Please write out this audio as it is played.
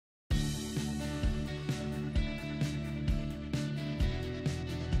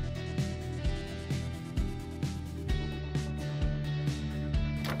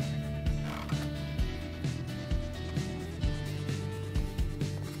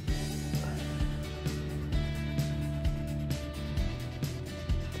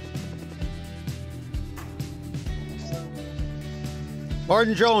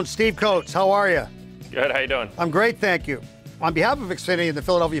Arden Jones, Steve Coates, how are you? Good, how you doing? I'm great, thank you. On behalf of Xfinity and the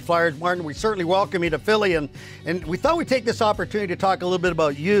Philadelphia Flyers, Martin, we certainly welcome you to Philly, and we thought we'd take this opportunity to talk a little bit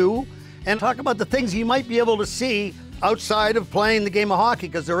about you and talk about the things you might be able to see outside of playing the game of hockey,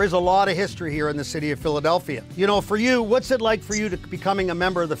 because there is a lot of history here in the city of Philadelphia. You know, for you, what's it like for you to becoming a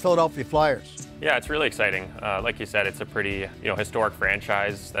member of the Philadelphia Flyers? Yeah, it's really exciting. Like you said, it's a pretty historic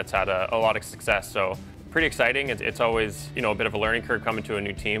franchise that's had a lot of success, so pretty exciting. It's always a bit of a learning curve coming to a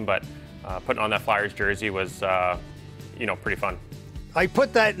new team, but putting on that Flyers jersey was pretty fun. I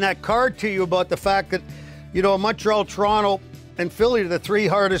put that in that card to you about the fact that Montreal, Toronto, and Philly are the three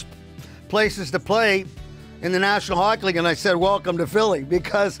hardest places to play in the National Hockey League, and I said welcome to Philly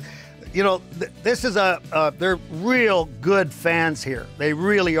because this is they're real good fans here. They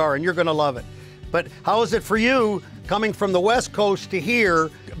really are, and you're going to love it. But how is it for you coming from the West Coast to here?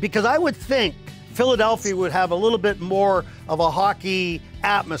 Because I would think Philadelphia would have a little bit more of a hockey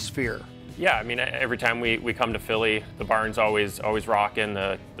atmosphere. Yeah, I mean, every time we come to Philly, the barn's always rocking.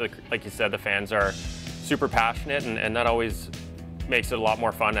 Like you said, the fans are super passionate, and that always makes it a lot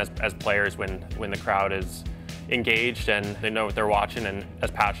more fun as players when the crowd is engaged and they know what they're watching, and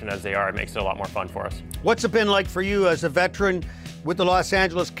as passionate as they are, it makes it a lot more fun for us. What's it been like for you as a veteran with the Los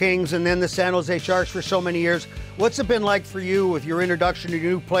Angeles Kings and then the San Jose Sharks for so many years? What's it been like for you with your introduction to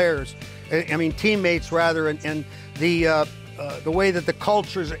new players, I mean teammates rather, and the way that the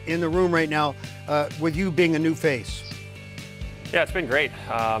culture's in the room right now with you being a new face? Yeah, it's been great.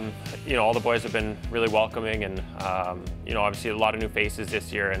 All the boys have been really welcoming, and obviously a lot of new faces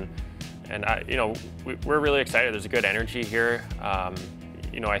this year, and we're really excited. There's a good energy here.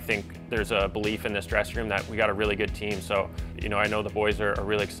 I think there's a belief in this dressing room that we got a really good team. So I know the boys are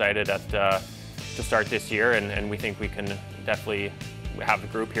really excited to start this year, and we think we can definitely have the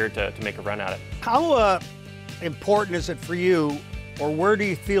group here to make a run at it. How important is it for you, or where do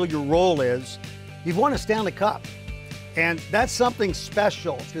you feel your role is? You've won a Stanley Cup, and that's something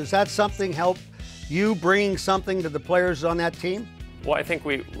special. Does that something help you bringing something to the players on that team? Well, I think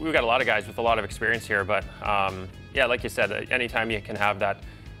we've got a lot of guys with a lot of experience here, but yeah, like you said, anytime you can have that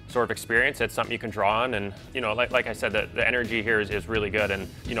sort of experience, it's something you can draw on, and like I said, the energy here is really good, and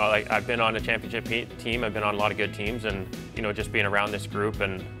I've been on a championship team, I've been on a lot of good teams, and just being around this group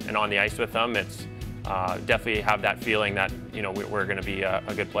and on the ice with them, it's definitely have that feeling that we're going to be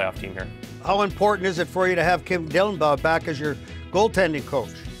a good playoff team here. How important is it for you to have Kim Dillenbaugh back as your goaltending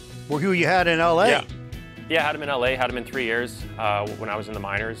coach, or who you had in LA? Yeah, had him in LA, had him in 3 years when I was in the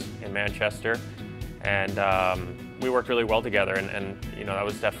minors in Manchester, and we worked really well together, and that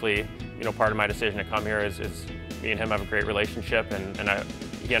was definitely part of my decision to come here is me and him have a great relationship, and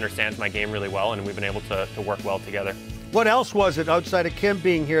he understands my game really well, and we've been able to work well together. What else was it outside of Kim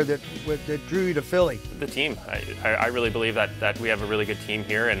being here that drew you to Philly? The team. I really believe that we have a really good team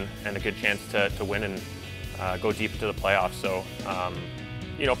here and a good chance to win and go deep into the playoffs. So,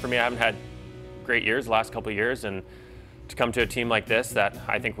 for me, I haven't had great years the last couple of years, and to come to a team like this that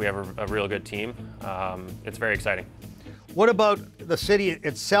I think we have a real good team, it's very exciting. What about the city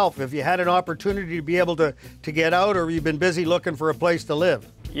itself? Have you had an opportunity to be able to get out, or have you been busy looking for a place to live?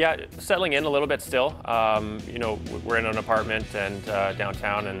 Yeah, settling in a little bit still. We're in an apartment and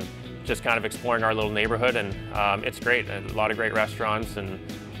downtown, and just kind of exploring our little neighborhood, and it's great. A lot of great restaurants and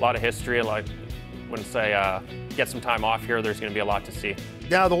a lot of history. When get some time off here, there's going to be a lot to see.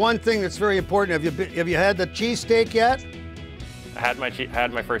 Now, the one thing that's very important, have you had the cheesesteak yet? I had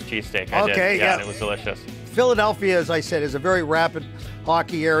my first cheesesteak. Okay, yeah, and it was delicious. Philadelphia, as I said, is a very rapid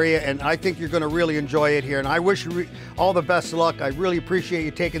hockey area, and I think you're going to really enjoy it here. And I wish you all the best of luck. I really appreciate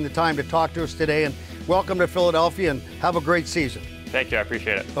you taking the time to talk to us today, and welcome to Philadelphia, and have a great season. Thank you, I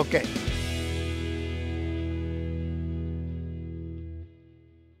appreciate it. Okay.